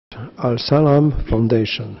Al Salam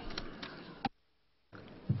Foundation.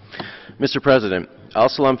 Mr. President, Al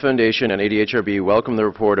Salam Foundation and ADHRB welcome the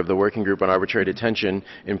report of the Working Group on Arbitrary Detention,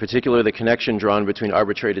 in particular the connection drawn between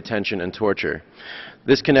arbitrary detention and torture.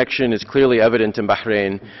 This connection is clearly evident in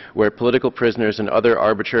Bahrain, where political prisoners and other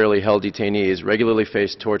arbitrarily held detainees regularly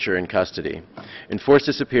face torture in custody. Enforced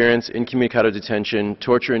disappearance, incommunicado detention,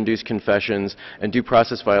 torture-induced confessions, and due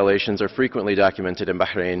process violations are frequently documented in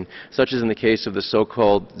Bahrain, such as in the case of the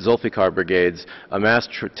so-called Zulfikar Brigades, a mass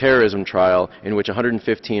terrorism trial in which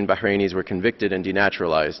 115 Bahrainis were convicted and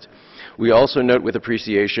denaturalized. We also note with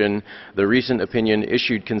appreciation the recent opinion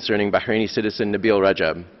issued concerning Bahraini citizen Nabil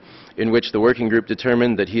Rajab, in which the working group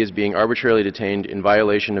determined that he is being arbitrarily detained in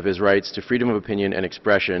violation of his rights to freedom of opinion and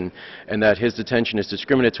expression, and that his detention is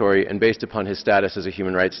discriminatory and based upon his status as a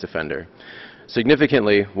human rights defender.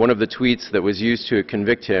 Significantly, one of the tweets that was used to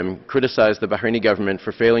convict him criticized the Bahraini government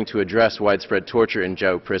for failing to address widespread torture in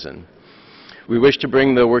Jau prison. We wish to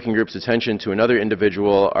bring the working group's attention to another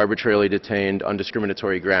individual arbitrarily detained on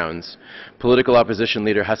discriminatory grounds, political opposition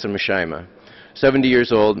leader Hassan Mushaima. 70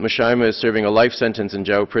 years old, Mushaima is serving a life sentence in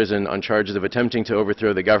Jau prison on charges of attempting to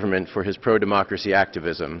overthrow the government for his pro-democracy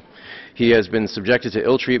activism. He has been subjected to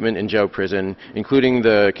ill treatment in Jau prison, including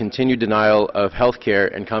the continued denial of health care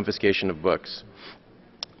and confiscation of books.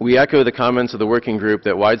 We echo the comments of the working group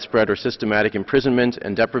that widespread or systematic imprisonment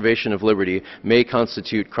and deprivation of liberty may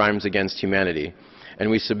constitute crimes against humanity. And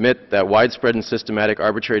we submit that widespread and systematic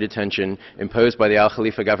arbitrary detention imposed by the Al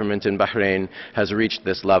Khalifa government in Bahrain has reached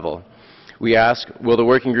this level. We ask, will the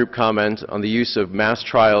working group comment on the use of mass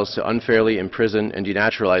trials to unfairly imprison and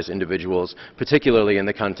denaturalize individuals, particularly in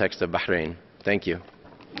the context of Bahrain? Thank you.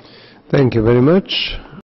 Thank you very much.